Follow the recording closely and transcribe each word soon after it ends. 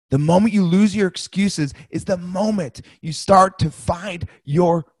The moment you lose your excuses is the moment you start to find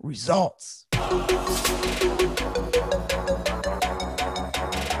your results.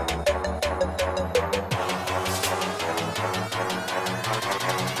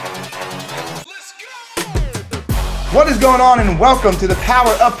 What is going on, and welcome to the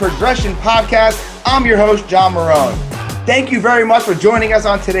Power of Progression podcast. I'm your host, John Marone. Thank you very much for joining us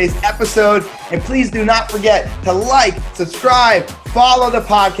on today's episode. And please do not forget to like, subscribe, follow the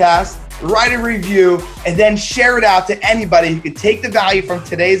podcast, write a review, and then share it out to anybody who can take the value from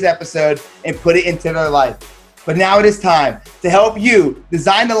today's episode and put it into their life. But now it is time to help you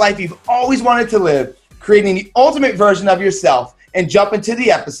design the life you've always wanted to live, creating the ultimate version of yourself, and jump into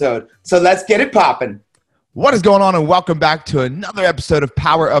the episode. So let's get it popping. What is going on, and welcome back to another episode of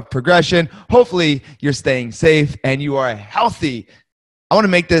Power of Progression. Hopefully you're staying safe and you are healthy. I want to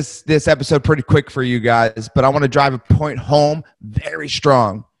make this episode pretty quick for you guys, but I want to drive a point home very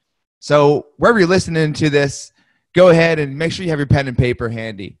strong. So wherever you're listening to this, go ahead and make sure you have your pen and paper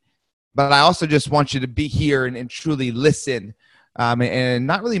handy. But I also just want you to be here and truly listen and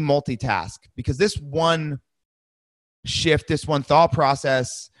not really multitask, because this one shift, this one thought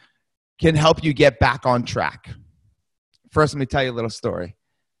process can help you get back on track. First, let me tell you a little story.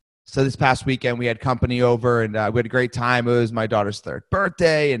 So this past weekend, we had company over, and we had a great time. It was my daughter's third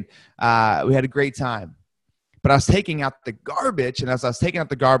birthday, and we had a great time. But I was taking out the garbage, and as I was taking out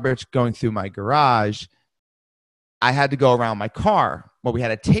the garbage going through my garage, I had to go around my car. Well, we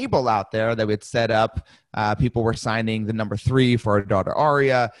had a table out there that we had set up. People were signing the number 3 for our daughter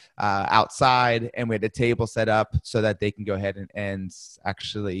Aria outside, and we had a table set up so that they can go ahead and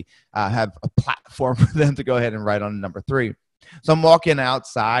actually have a platform for them to go ahead and write on number 3. So I'm walking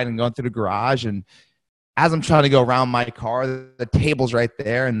outside and going through the garage, and as I'm trying to go around my car, the table's right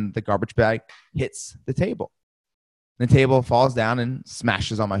there, and the garbage bag hits the table. The table falls down and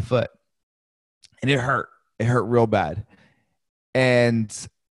smashes on my foot, and it hurt. It hurt real bad. And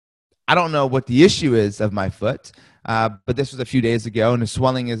I don't know what the issue is of my foot, but this was a few days ago, and the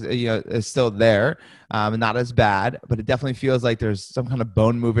swelling is still there, and not as bad, but it definitely feels like there's some kind of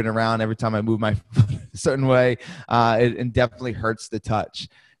bone moving around every time I move my foot a certain way. It definitely hurts to touch.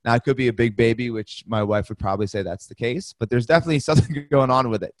 Now, it could be a big baby, which my wife would probably say that's the case, but there's definitely something going on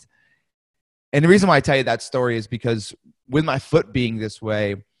with it. And the reason why I tell you that story is because with my foot being this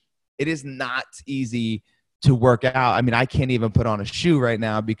way, it is not easy to work out. I mean, I can't even put on a shoe right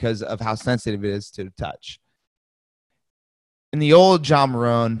now because of how sensitive it is to the touch. And the old John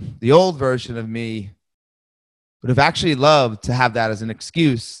Marone, the old version of me, would have actually loved to have that as an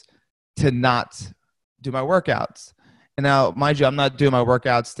excuse to not do my workouts. And now, mind you, I'm not doing my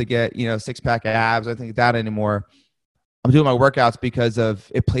workouts to get, 6-pack abs or anything like that anymore. I'm doing my workouts because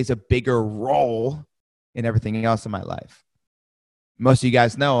of it plays a bigger role in everything else in my life. Most of you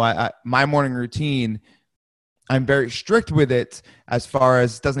guys know my morning routine, I'm very strict with it as far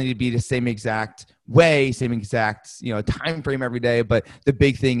as it doesn't need to be the same exact way, same exact, time frame every day. But the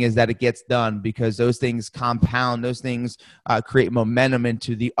big thing is that it gets done, because those things compound, those things create momentum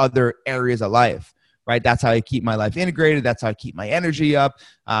into the other areas of life, right? That's how I keep my life integrated. That's how I keep my energy up.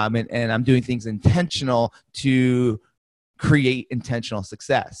 And I'm doing things intentional to create intentional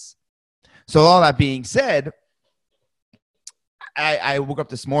success. So all that being said, I woke up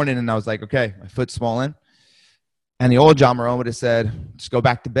this morning and I was like, okay, my foot's swollen. And the old John Marone would have said, just go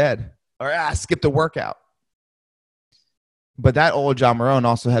back to bed, or skip the workout. But that old John Marone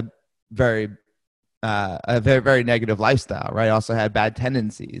also had a very negative lifestyle, right? Also had bad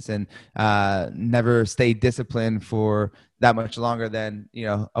tendencies and never stayed disciplined for that much longer than,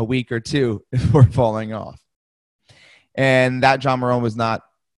 a week or two before falling off. And that John Marone was not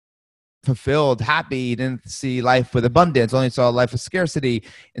fulfilled, happy. He didn't see life with abundance, only saw life with scarcity.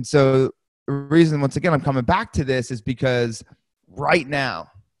 And so the reason, once again, I'm coming back to this is because right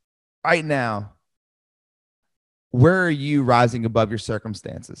now, where are you rising above your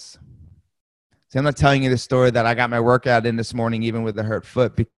circumstances? See, I'm not telling you the story that I got my workout in this morning, even with a hurt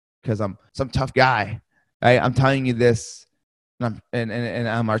foot, because I'm some tough guy. Right? I'm telling you this, and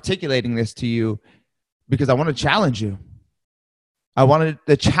I'm articulating this to you because I want to challenge you. I wanted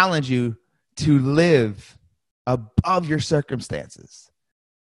to challenge you to live above your circumstances.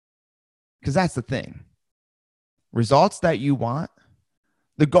 Because that's the thing. Results that you want,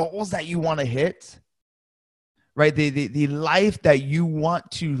 the goals that you want to hit, right? The life that you want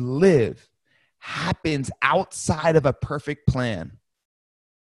to live happens outside of a perfect plan.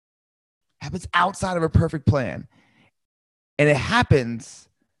 Happens outside of a perfect plan. And it happens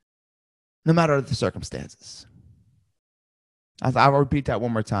no matter the circumstances. I'll repeat that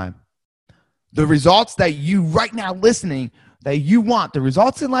one more time. The results that you right now listening, that you want, the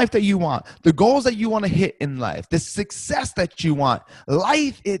results in life that you want, the goals that you want to hit in life, the success that you want,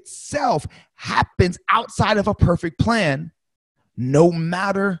 life itself happens outside of a perfect plan, no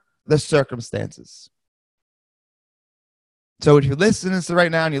matter the circumstances. So if you're listening to this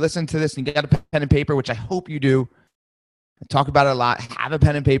right now and you listen to this and you got a pen and paper, which I hope you do, I talk about it a lot, have a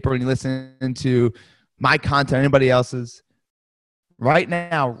pen and paper when you listen to my content, anybody else's. Right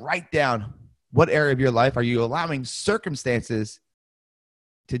now, write down what area of your life are you allowing circumstances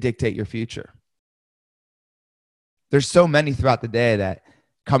to dictate your future. There's so many throughout the day that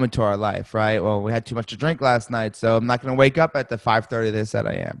come into our life, right? Well, we had too much to drink last night, so I'm not going to wake up at the 5:30 they said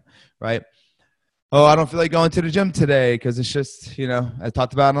I am, right? Oh, I don't feel like going to the gym today because it's just, I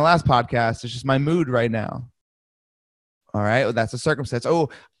talked about in the last podcast, it's just my mood right now. All right, well, that's a circumstance. Oh,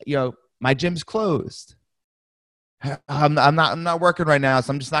 my gym's closed. I'm not working right now,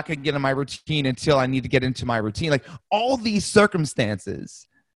 so I'm just not going to get in my routine until I need to get into my routine. Like all these circumstances,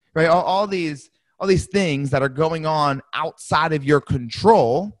 right? All these things that are going on outside of your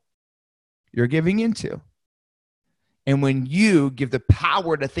control, you're giving into. And when you give the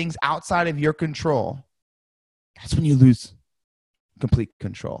power to things outside of your control, that's when you lose complete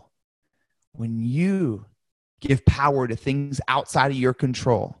control. When you give power to things outside of your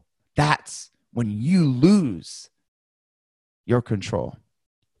control, that's when you lose your control.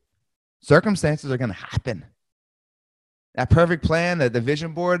 Circumstances are going to happen. That perfect plan, the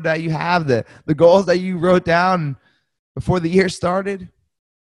vision board that you have, the goals that you wrote down before the year started,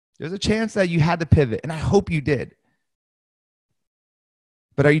 there's a chance that you had to pivot, and I hope you did.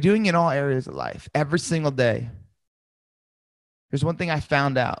 But are you doing it in all areas of life, every single day? Here's one thing I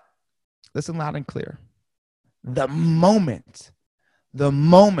found out. Listen loud and clear. The moment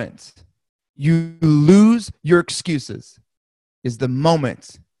you lose your excuses is the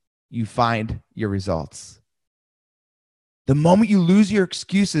moment you find your results. The moment you lose your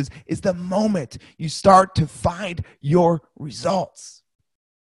excuses is the moment you start to find your results.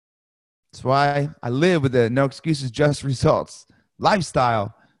 That's why I live with the no excuses, just results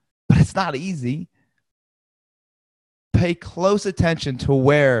lifestyle, but it's not easy. Pay close attention to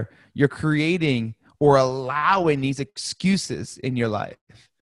where you're creating or allowing these excuses in your life.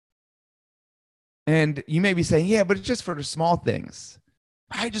 And you may be saying, yeah, but it's just for the small things,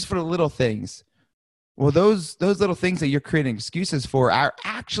 right? Just for the little things. Well, those little things that you're creating excuses for are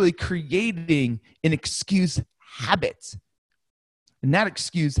actually creating an excuse habit. And that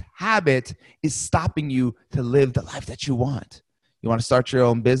excuse habit is stopping you to live the life that you want. You want to start your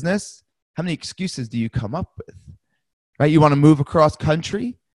own business? How many excuses do you come up with? Right? You want to move across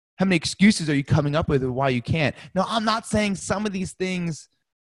country? How many excuses are you coming up with why you can't? No, I'm not saying some of these things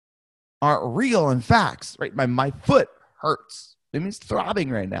aren't real and facts, right? My foot hurts. It means throbbing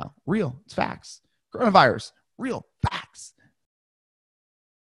right now. Real, it's facts. Coronavirus, real facts.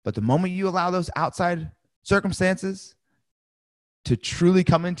 But the moment you allow those outside circumstances to truly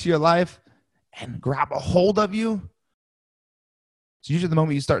come into your life and grab a hold of you, it's usually the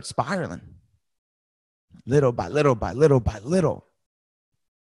moment you start spiraling. Little by little by little by little.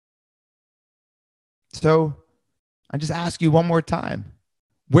 So I just ask you one more time.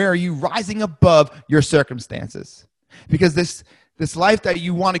 Where are you rising above your circumstances? Because this life that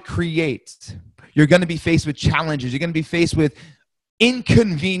you want to create, you're going to be faced with challenges. You're going to be faced with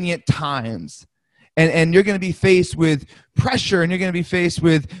inconvenient times. And you're going to be faced with pressure, and you're going to be faced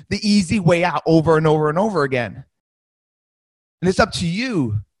with the easy way out over and over and over again. And it's up to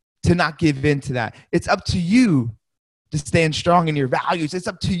you to not give in to that. It's up to you to stand strong in your values. It's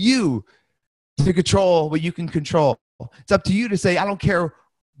up to you to control what you can control. It's up to you to say, I don't care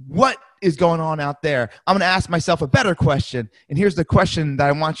what is going on out there. I'm going to ask myself a better question. And here's the question that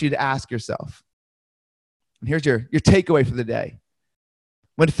I want you to ask yourself. And here's your takeaway for the day.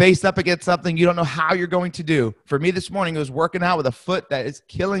 When faced up against something you don't know how you're going to do. For me this morning, it was working out with a foot that is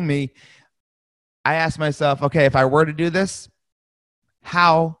killing me. I asked myself, okay, if I were to do this,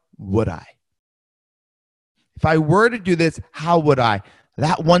 how would I? If I were to do this, how would I?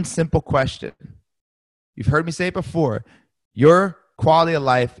 That one simple question. You've heard me say it before. Your quality of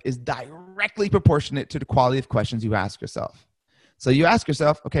life is directly proportionate to the quality of questions you ask yourself. So you ask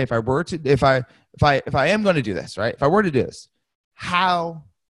yourself, okay, if I am going to do this, right? If I were to do this, how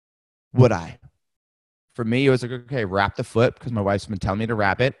would I? For me, it was like, okay, wrap the foot, because my wife's been telling me to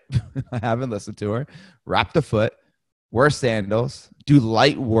wrap it. I haven't listened to her. Wrap the foot, wear sandals, do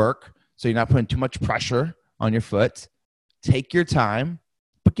light work so you're not putting too much pressure on your foot. Take your time,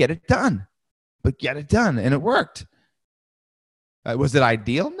 but get it done. And it worked. Was it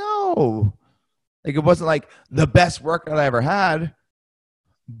ideal? No. Like, it wasn't like the best workout I ever had,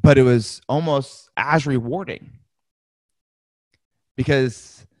 but it was almost as rewarding.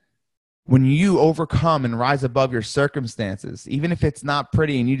 Because when you overcome and rise above your circumstances, even if it's not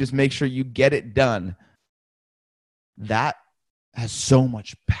pretty and you just make sure you get it done, that has so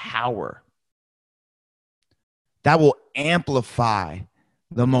much power. That will amplify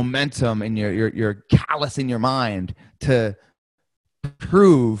the momentum in your callus in your mind to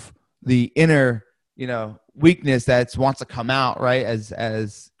prove the inner, weakness that wants to come out, right?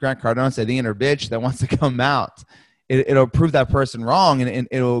 As Grant Cardone said, the inner bitch that wants to come out. It'll prove that person wrong, and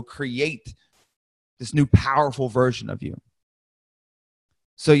it'll create this new powerful version of you.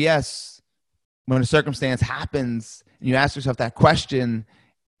 So yes, when a circumstance happens and you ask yourself that question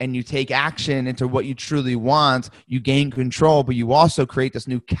and you take action into what you truly want, you gain control, but you also create this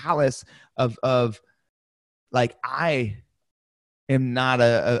new callus of like, I am not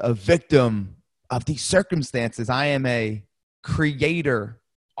a victim of these circumstances. I am a creator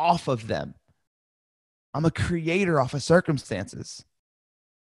off of them. I'm a creator off of circumstances.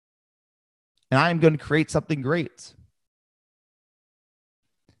 And I am going to create something great.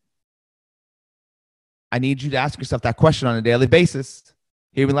 I need you to ask yourself that question on a daily basis.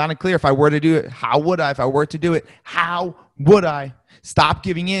 Hear me loud and clear. If I were to do it, how would I? If I were to do it, how would I? Stop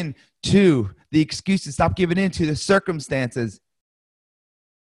giving in to the excuses. Stop giving in to the circumstances.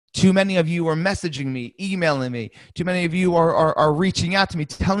 Too many of you are messaging me, emailing me. Too many of you are reaching out to me,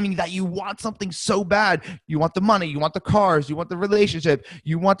 telling me that you want something so bad. You want the money, you want the cars, you want the relationship,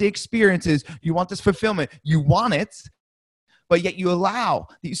 you want the experiences, you want this fulfillment. You want it, but yet you allow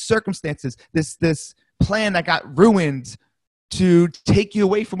these circumstances, this plan that got ruined, to take you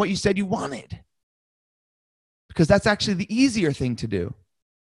away from what you said you wanted. Because that's actually the easier thing to do.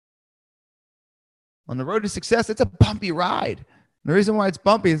 On the road to success, it's a bumpy ride. The reason why it's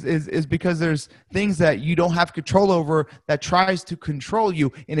bumpy is because there's things that you don't have control over that tries to control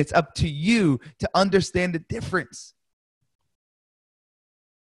you, and it's up to you to understand the difference.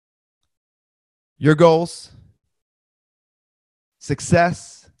 Your goals,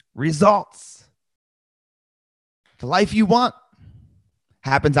 success, results, the life you want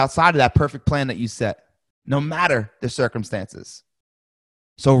happens outside of that perfect plan that you set, no matter the circumstances.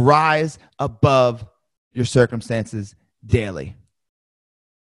 So rise above your circumstances daily.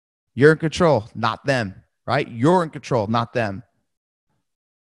 You're in control, not them, right? You're in control, not them.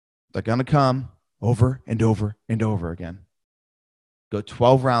 They're going to come over and over and over again. Go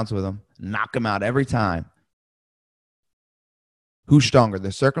 12 rounds with them, knock them out every time. Who's stronger,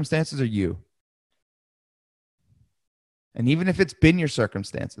 the circumstances or you? And even if it's been your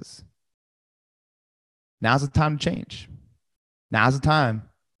circumstances, now's the time to change. Now's the time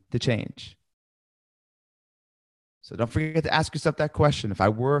to change. So don't forget to ask yourself that question. If I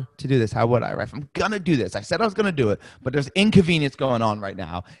were to do this, how would I? Right? If I'm going to do this, I said I was going to do it, but there's inconvenience going on right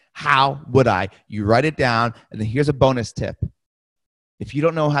now. How would I? You write it down, and then here's a bonus tip. If you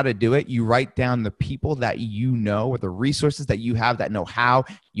don't know how to do it, you write down the people that you know or the resources that you have that know how.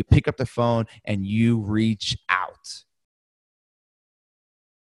 You pick up the phone and you reach out.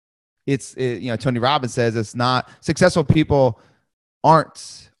 Tony Robbins says it's not successful people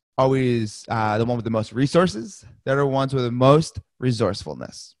aren't always the one with the most resources. They're the ones with the most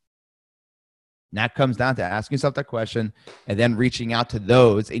resourcefulness. And that comes down to asking yourself that question and then reaching out to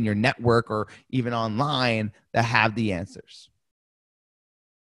those in your network or even online that have the answers.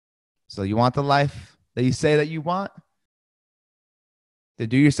 So you want the life that you say that you want? Then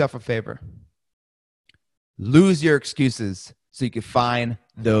do yourself a favor. Lose your excuses so you can find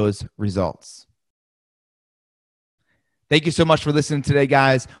those results. Thank you so much for listening today,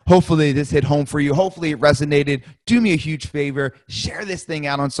 guys. Hopefully this hit home for you. Hopefully it resonated. Do me a huge favor. Share this thing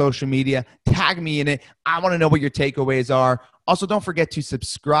out on social media. Tag me in it. I want to know what your takeaways are. Also, don't forget to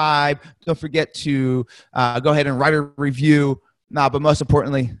subscribe. Don't forget to go ahead and write a review. But most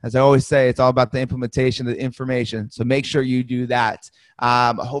importantly, as I always say, it's all about the implementation of the information. So make sure you do that.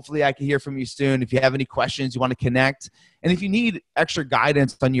 Hopefully I can hear from you soon. If you have any questions, you want to connect. And if you need extra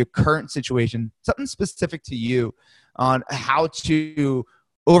guidance on your current situation, something specific to you on how to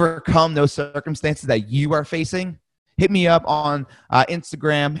overcome those circumstances that you are facing, hit me up on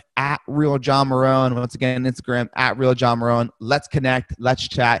Instagram at Real John Marone. Once again, Instagram at Real John Marone. Let's connect. Let's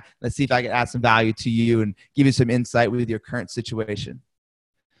chat. Let's see if I can add some value to you and give you some insight with your current situation.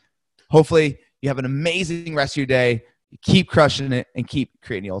 Hopefully, you have an amazing rest of your day. Keep crushing it and keep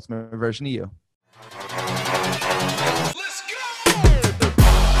creating the ultimate version of you.